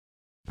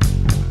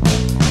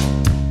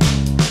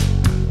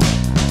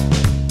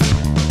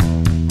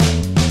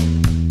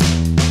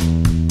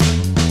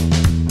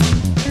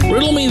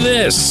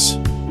this.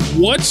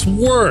 What's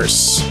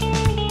worse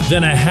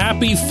than a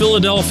happy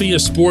Philadelphia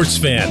sports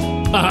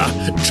fan?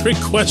 Trick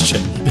question.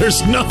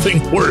 There's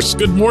nothing worse.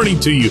 Good morning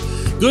to you.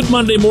 Good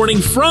Monday morning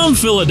from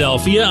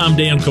Philadelphia. I'm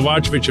Dejan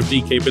Kovacevic of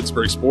DK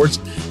Pittsburgh Sports,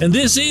 and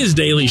this is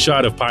Daily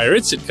Shot of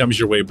Pirates. It comes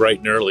your way bright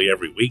and early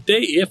every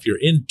weekday. If you're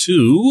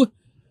into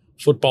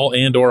football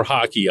and or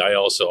hockey, I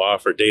also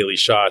offer daily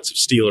shots of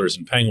Steelers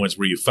and Penguins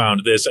where you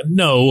found this. And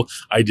no,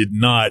 I did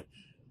not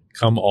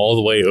come all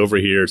the way over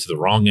here to the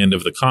wrong end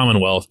of the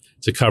Commonwealth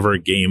to cover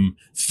Game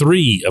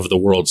 3 of the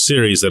World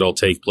Series that'll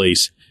take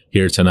place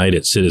here tonight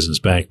at Citizens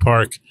Bank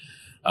Park.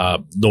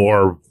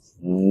 Nor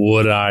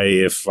would I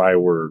if I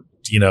were,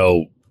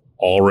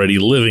 already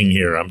living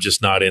here. I'm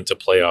just not into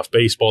playoff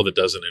baseball that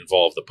doesn't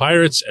involve the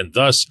Pirates, and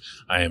thus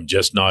I am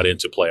just not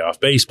into playoff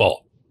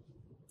baseball.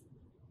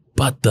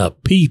 But the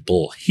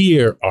people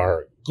here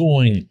are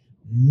going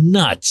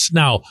nuts.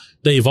 Now,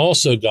 they've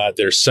also got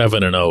their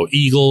 7-0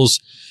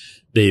 Eagles.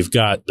 They've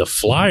got the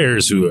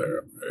Flyers, who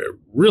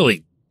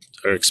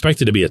are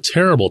expected to be a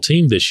terrible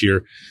team this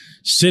year,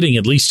 sitting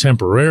at least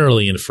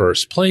temporarily in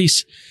first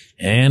place.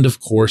 And, of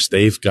course,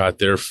 they've got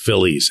their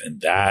Phillies, and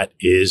that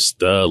is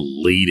the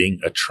leading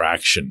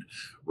attraction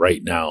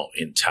right now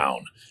in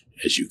town,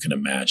 as you can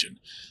imagine.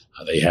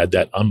 They had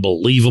that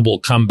unbelievable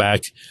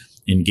comeback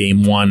in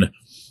Game 1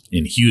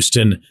 in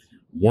Houston,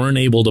 weren't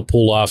able to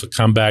pull off a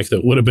comeback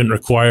that would have been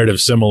required of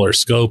similar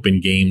scope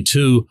in Game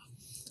 2,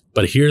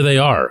 but here they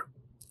are.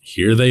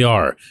 Here they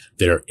are.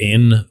 They're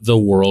in the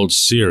World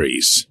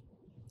Series,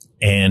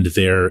 and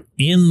they're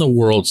in the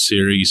World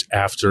Series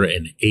after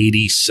an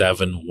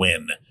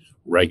 87-win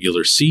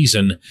regular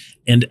season,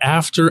 and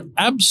after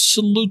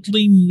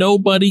absolutely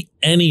nobody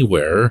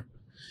anywhere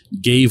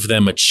gave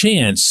them a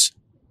chance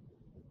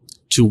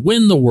to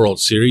win the World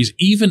Series,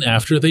 even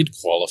after they'd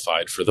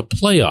qualified for the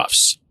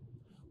playoffs.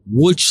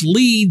 Which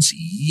leads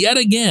yet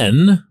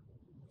again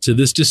to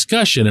this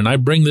discussion, and I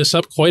bring this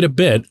up quite a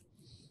bit,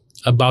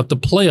 about the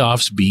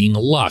playoffs being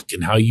luck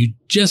and how you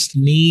just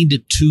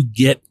need to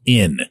get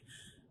in.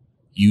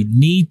 You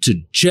need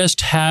to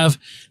just have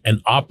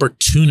an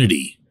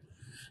opportunity.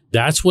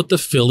 That's what the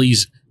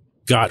Phillies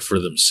got for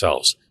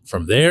themselves.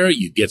 From there,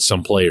 you get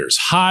some players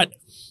hot,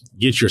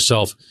 get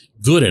yourself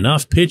good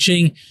enough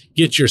pitching,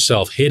 get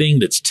yourself hitting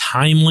that's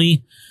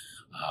timely,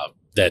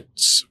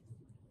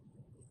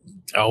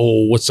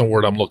 what's the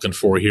word I'm looking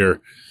for here?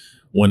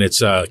 When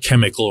it's a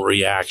chemical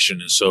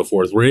reaction and so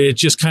forth, where it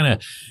just kind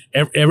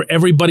of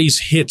everybody's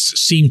hits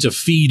seem to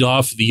feed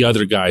off the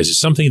other guys. It's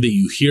something that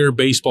you hear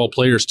baseball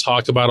players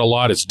talk about a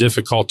lot. It's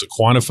difficult to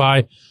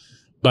quantify.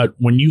 But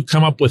when you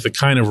come up with the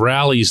kind of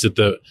rallies that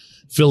the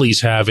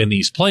Phillies have in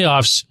these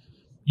playoffs,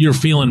 you're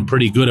feeling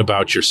pretty good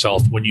about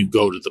yourself when you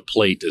go to the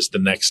plate as the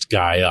next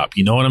guy up.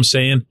 You know what I'm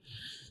saying?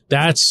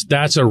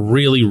 That's a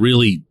really,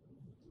 really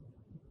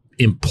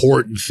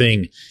important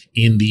thing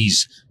in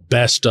these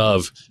best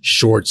of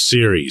short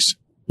series,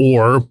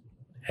 or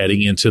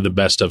heading into the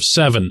best of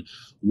 7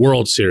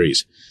 World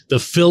Series. The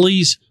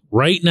Phillies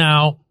right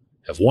now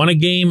have won a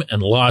game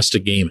and lost a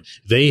game.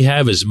 They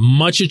have as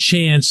much a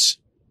chance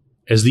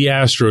as the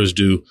Astros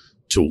do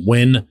to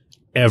win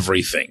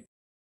everything.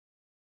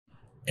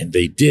 And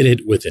they did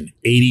it with an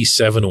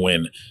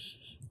 87-win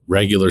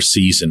regular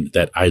season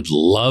that I'd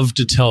love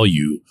to tell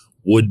you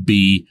would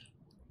be,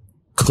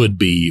 could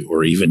be,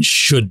 or even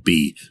should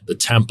be the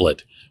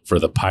template for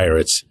the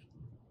Pirates,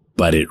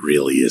 but it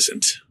really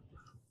isn't.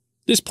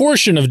 This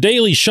portion of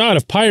Daily Shot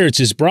of Pirates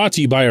is brought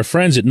to you by our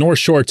friends at North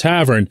Shore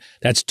Tavern,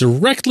 that's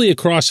directly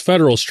across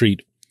Federal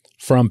Street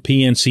from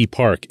PNC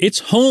Park. It's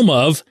home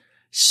of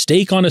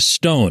Steak on a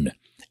Stone,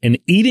 an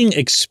eating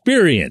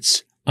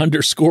experience,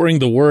 underscoring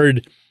the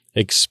word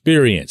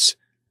experience.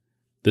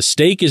 The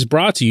steak is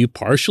brought to you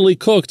partially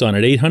cooked on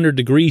an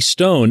 800-degree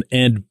stone,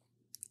 and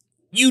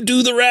you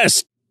do the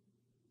rest.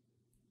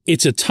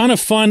 It's a ton of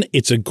fun,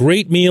 it's a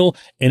great meal,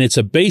 and it's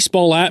a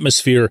baseball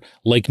atmosphere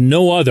like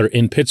no other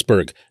in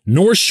Pittsburgh.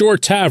 North Shore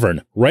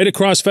Tavern, right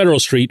across Federal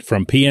Street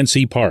from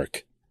PNC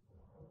Park.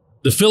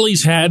 The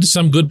Phillies had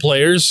some good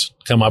players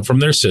come up from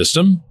their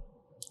system.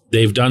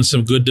 They've done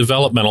some good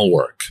developmental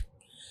work.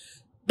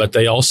 But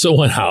they also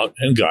went out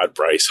and got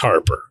Bryce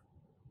Harper.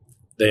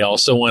 They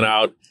also went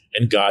out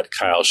and got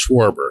Kyle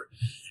Schwarber.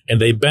 And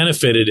they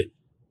benefited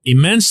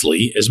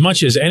immensely, as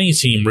much as any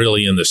team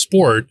really in the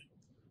sport,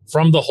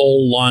 from the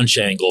whole launch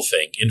angle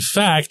thing. In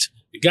fact,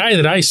 the guy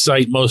that I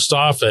cite most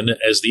often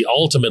as the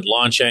ultimate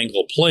launch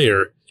angle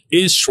player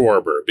is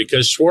Schwarber,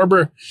 because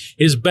Schwarber,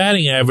 his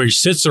batting average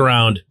sits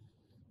around,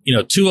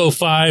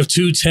 205,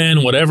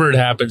 210, whatever it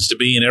happens to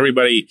be, and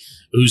everybody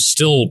who's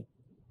still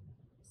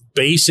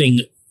basing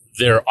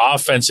their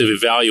offensive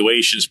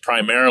evaluations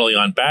primarily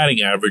on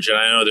batting average, and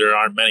I know there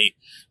aren't many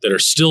that are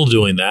still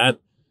doing that,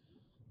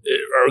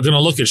 are going to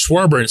look at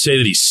Schwarber and say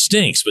that he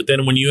stinks. But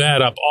then when you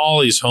add up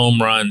all his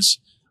home runs,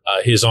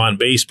 his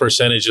on-base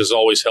percentage is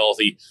always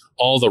healthy,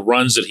 all the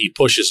runs that he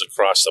pushes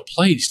across the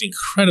plate, he's an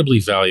incredibly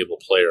valuable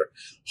player.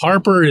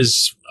 Harper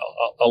is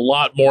a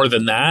lot more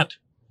than that,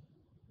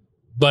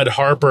 But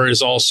Harper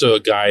is also a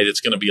guy that's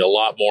going to be a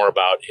lot more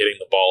about hitting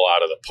the ball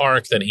out of the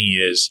park than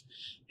he is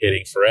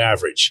hitting for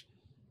average.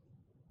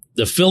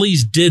 The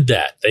Phillies did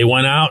that. They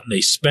went out and they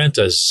spent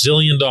 $1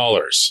 zillion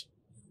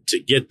to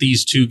get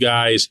these two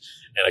guys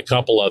and a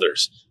couple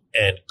others,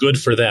 and good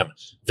for them.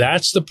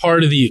 That's the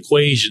part of the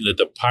equation that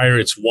the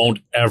Pirates won't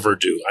ever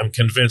do. I'm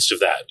convinced of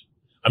that.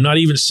 I'm not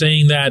even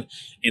saying that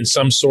in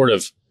some sort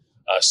of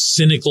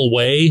cynical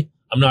way.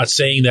 I'm not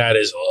saying that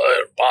as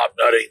Bob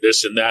nutting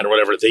this and that or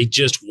whatever. They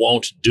just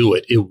won't do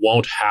it. It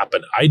won't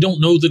happen. I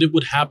don't know that it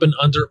would happen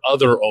under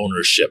other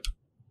ownership.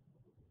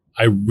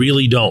 I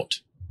really don't.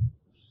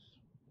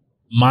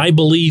 My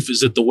belief is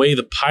that the way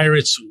the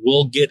Pirates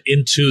will get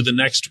into the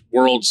next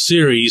World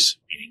Series,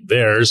 meaning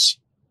theirs,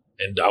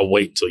 and I'll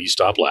wait until you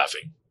stop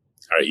laughing.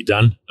 All right, you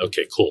done?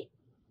 Okay, cool.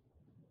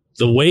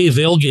 The way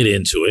they'll get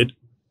into it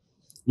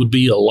would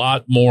be a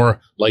lot more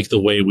like the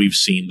way we've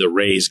seen the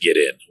Rays get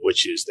in,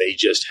 which is they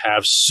just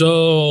have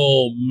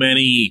so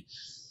many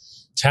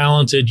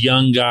talented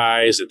young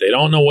guys that they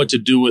don't know what to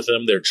do with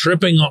them. They're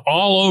tripping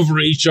all over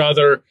each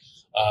other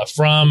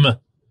from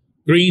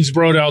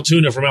Greensboro to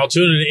Altoona, from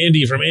Altoona to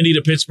Indy, from Indy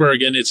to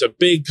Pittsburgh, and it's a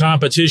big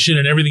competition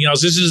and everything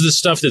else. This is the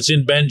stuff that's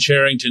in Ben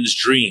Cherington's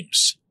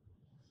dreams.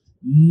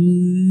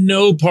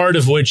 No part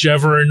of which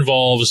ever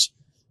involves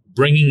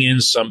bringing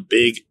in some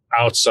big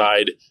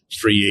outside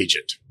free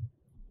agent.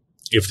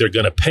 If they're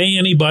going to pay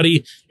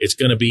anybody, it's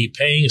going to be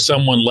paying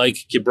someone like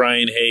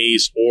Brian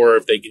Hayes, or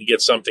if they can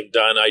get something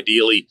done,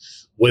 ideally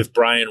with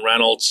Brian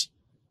Reynolds,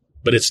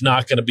 but it's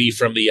not going to be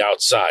from the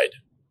outside.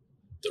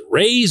 The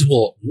Rays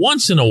will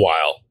once in a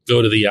while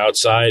go to the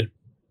outside,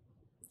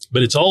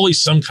 but it's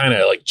always some kind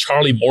of like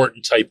Charlie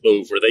Morton type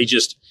move where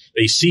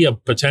they see a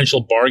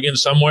potential bargain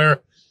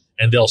somewhere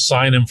and they'll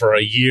sign him for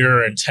a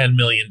year and $10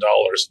 million.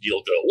 And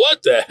you'll go,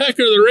 what the heck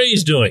are the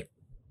Rays doing?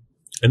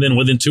 And then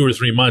within 2 or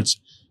 3 months,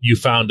 you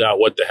found out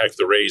what the heck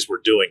the Rays were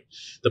doing.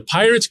 The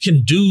Pirates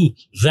can do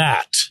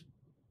that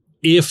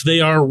if they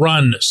are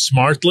run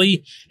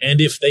smartly and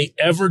if they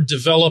ever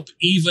develop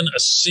even a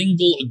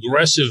single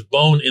aggressive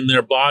bone in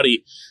their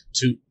body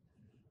to,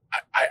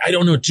 I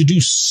don't know, to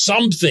do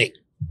something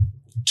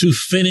to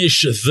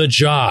finish the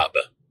job.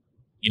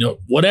 You know,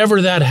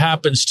 whatever that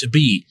happens to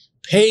be,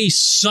 pay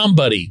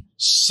somebody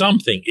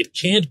something. It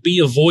can't be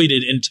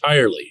avoided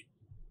entirely.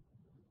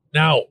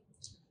 Now,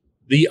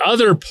 the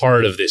other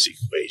part of this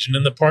equation,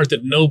 and the part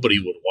that nobody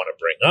would want to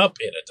bring up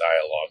in a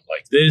dialogue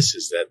like this,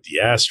 is that the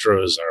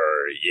Astros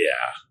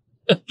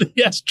the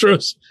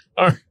Astros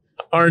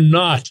are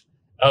not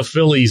a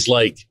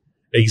Phillies-like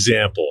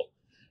example.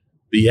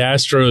 The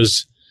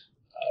Astros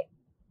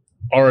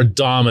are a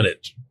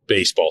dominant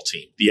baseball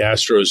team. The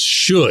Astros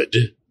should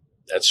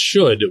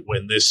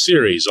win this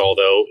series,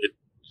 although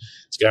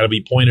it's got to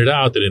be pointed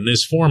out that in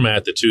this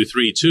format, the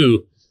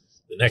 2-3-2,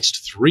 the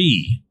next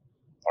 3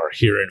 are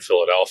here in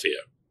Philadelphia.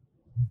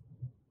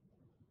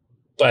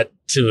 But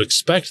to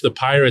expect the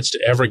Pirates to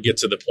ever get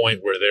to the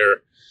point where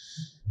they're,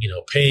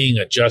 paying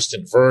a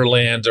Justin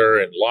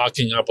Verlander and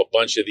locking up a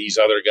bunch of these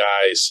other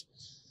guys,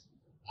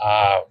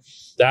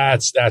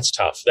 that's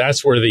tough.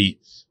 That's where the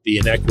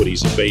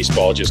inequities of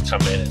baseball just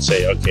come in and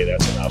say, okay,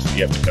 that's enough.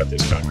 You have to cut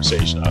this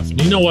conversation off.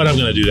 And you know what? I'm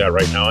going to do that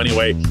right now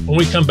anyway. When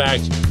we come back,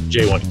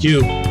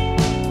 J1Q.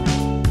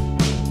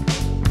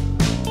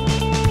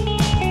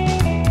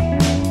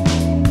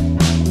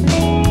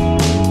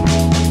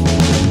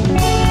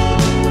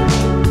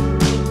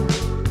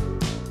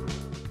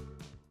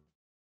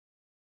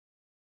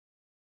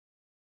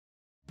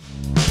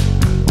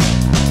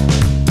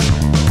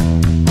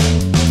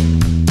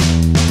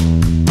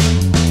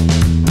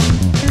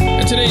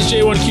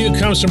 J1Q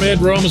comes from Ed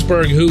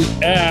Romsberg, who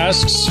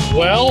asks,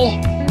 well,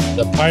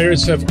 the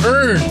Pirates have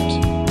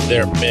earned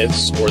their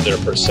myths or their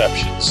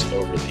perceptions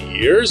over the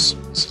years.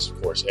 This is,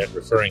 of course, Ed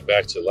referring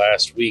back to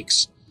last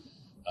week's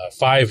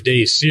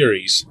 5-day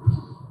series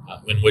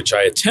in which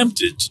I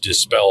attempted to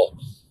dispel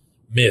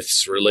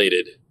myths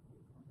related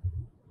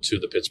to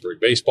the Pittsburgh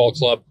Baseball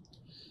Club.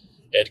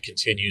 Ed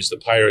continues, the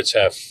Pirates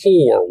have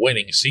 4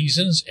 winning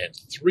seasons and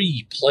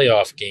 3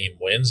 playoff game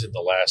wins in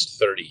the last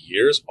 30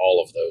 years,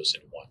 all of those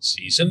in one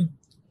season.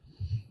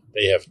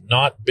 They have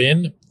not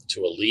been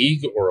to a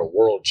league or a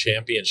world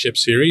championship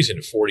series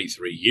in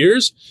 43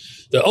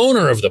 years. The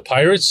owner of the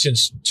Pirates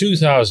since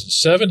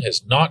 2007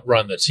 has not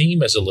run the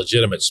team as a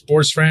legitimate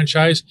sports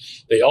franchise.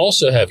 They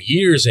also have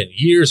years and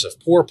years of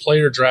poor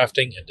player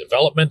drafting and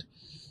development.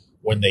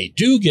 When they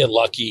do get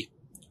lucky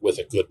with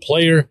a good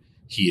player,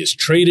 he is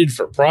traded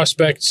for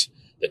prospects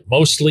that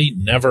mostly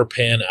never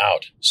pan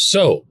out.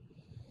 So,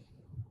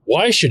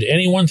 why should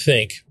anyone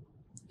think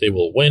they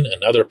will win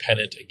another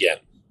pennant again?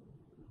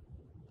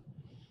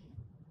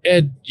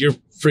 Ed, you're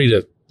free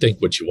to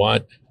think what you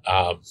want.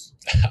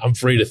 I'm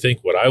free to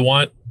think what I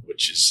want,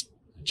 which is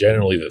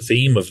generally the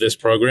theme of this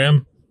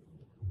program.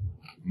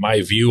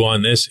 My view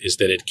on this is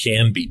that it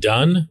can be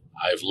done.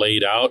 I've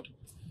laid out,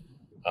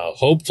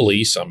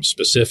 hopefully, some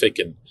specific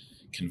and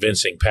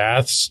convincing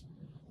paths.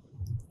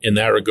 In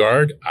that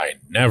regard, I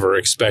never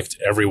expect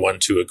everyone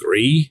to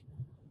agree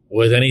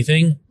with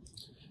anything.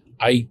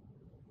 I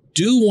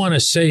do want to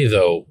say,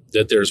 though,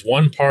 that there's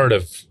one part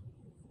of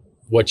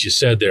what you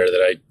said there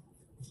that I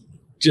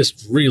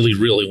just really,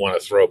 really want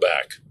to throw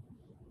back.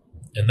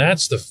 And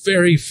that's the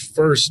very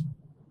first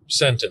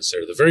sentence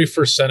there, the very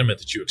first sentiment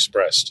that you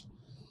expressed.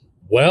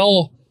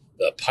 Well,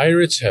 the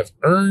Pirates have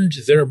earned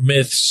their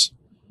myths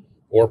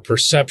or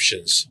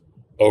perceptions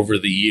over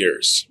the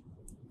years.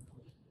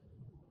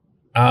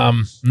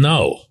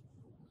 No.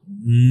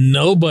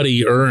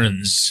 Nobody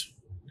earns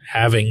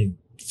having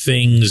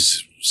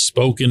things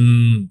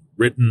spoken,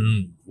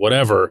 written,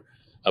 whatever,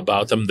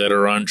 about them that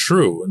are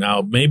untrue.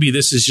 Now, maybe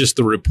this is just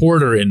the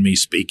reporter in me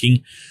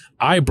speaking.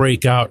 I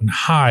break out in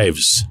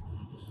hives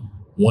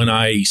when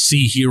I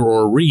see, hear,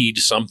 or read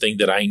something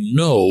that I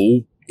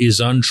know is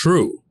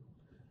untrue.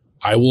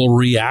 I will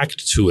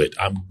react to it.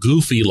 I'm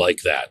goofy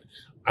like that.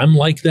 I'm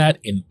like that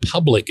in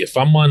public. If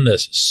I'm on the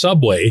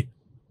subway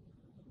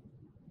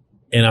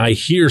and I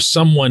hear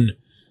someone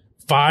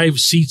 5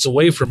 seats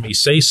away from me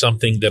say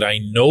something that I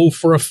know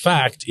for a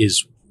fact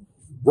is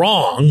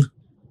wrong,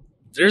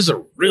 there's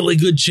a really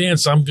good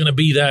chance I'm going to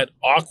be that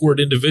awkward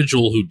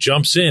individual who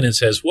jumps in and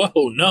says, whoa,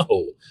 no,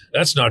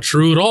 that's not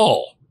true at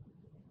all.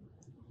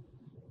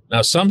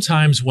 Now,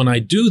 sometimes when I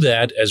do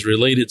that as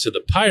related to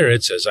the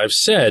Pirates, as I've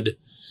said,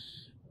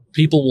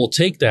 people will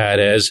take that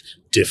as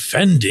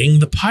defending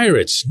the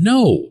Pirates.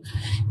 No,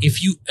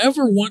 if you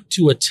ever want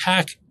to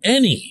attack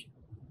any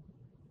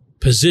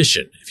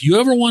position, if you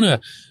ever want to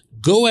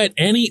go at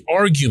any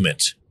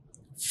argument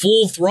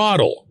full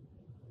throttle,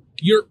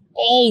 you're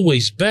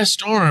always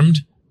best armed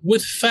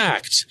with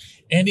facts.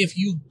 And if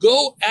you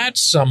go at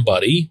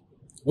somebody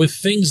with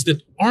things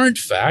that aren't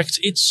facts,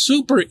 it's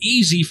super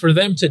easy for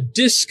them to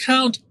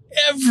discount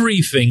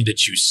everything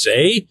that you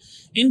say,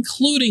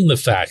 including the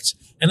facts.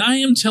 And I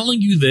am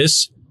telling you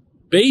this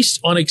based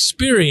on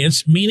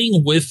experience,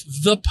 meaning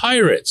with the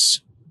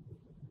Pirates.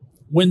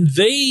 When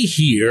they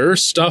hear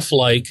stuff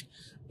like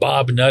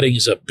Bob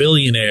Nutting's a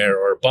billionaire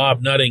or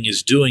Bob Nutting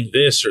is doing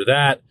this or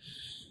that,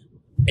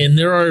 and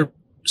there are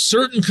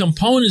certain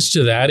components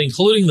to that,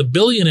 including the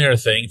billionaire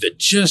thing, that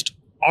just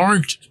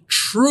aren't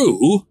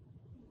true,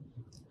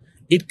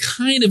 it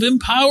kind of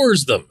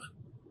empowers them.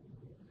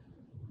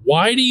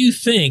 Why do you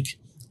think,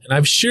 and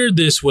I've shared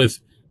this with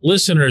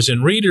listeners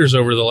and readers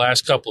over the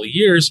last couple of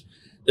years,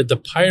 that the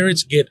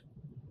Pirates get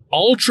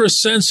ultra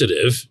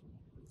sensitive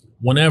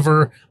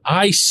whenever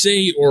I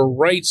say or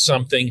write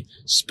something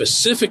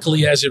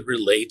specifically as it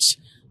relates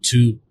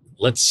to,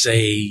 let's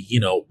say,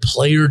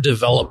 player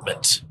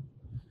development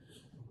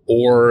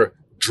or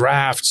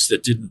drafts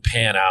that didn't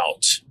pan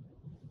out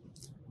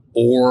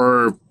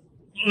or,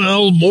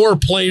 more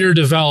player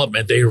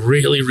development. They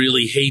really,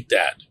 really hate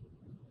that.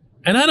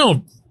 And I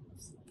don't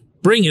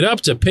bring it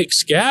up to pick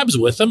scabs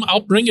with them.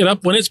 I'll bring it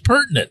up when it's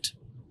pertinent.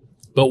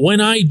 But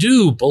when I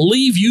do,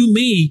 believe you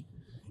me,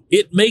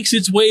 it makes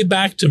its way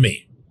back to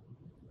me.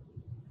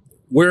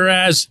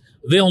 Whereas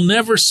they'll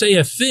never say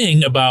a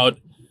thing about,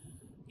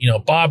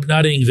 Bob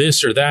Nutting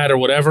this or that or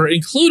whatever,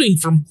 including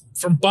from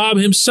Bob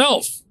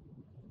himself.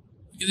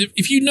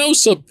 If you know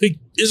something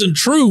isn't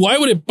true, why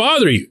would it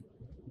bother you?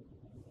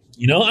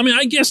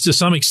 I guess to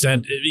some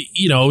extent,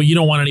 you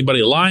don't want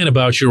anybody lying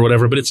about you or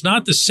whatever, but it's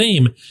not the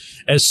same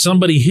as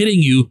somebody hitting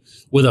you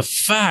with a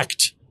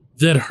fact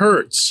that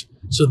hurts.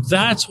 So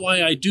that's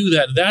why I do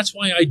that. That's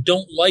why I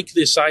don't like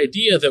this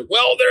idea that,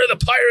 they're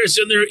the Pirates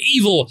and they're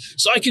evil,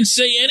 so I can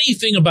say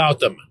anything about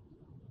them.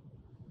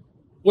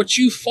 What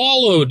you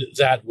followed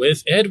that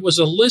with, Ed, was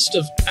a list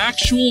of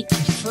actual,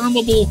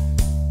 confirmable,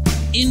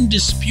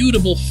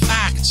 indisputable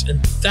facts,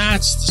 and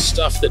that's the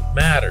stuff that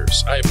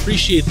matters. I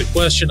appreciate the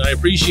question. I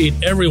appreciate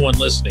everyone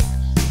listening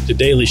to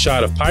Daily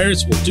Shot of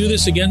Pirates. We'll do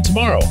this again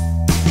tomorrow.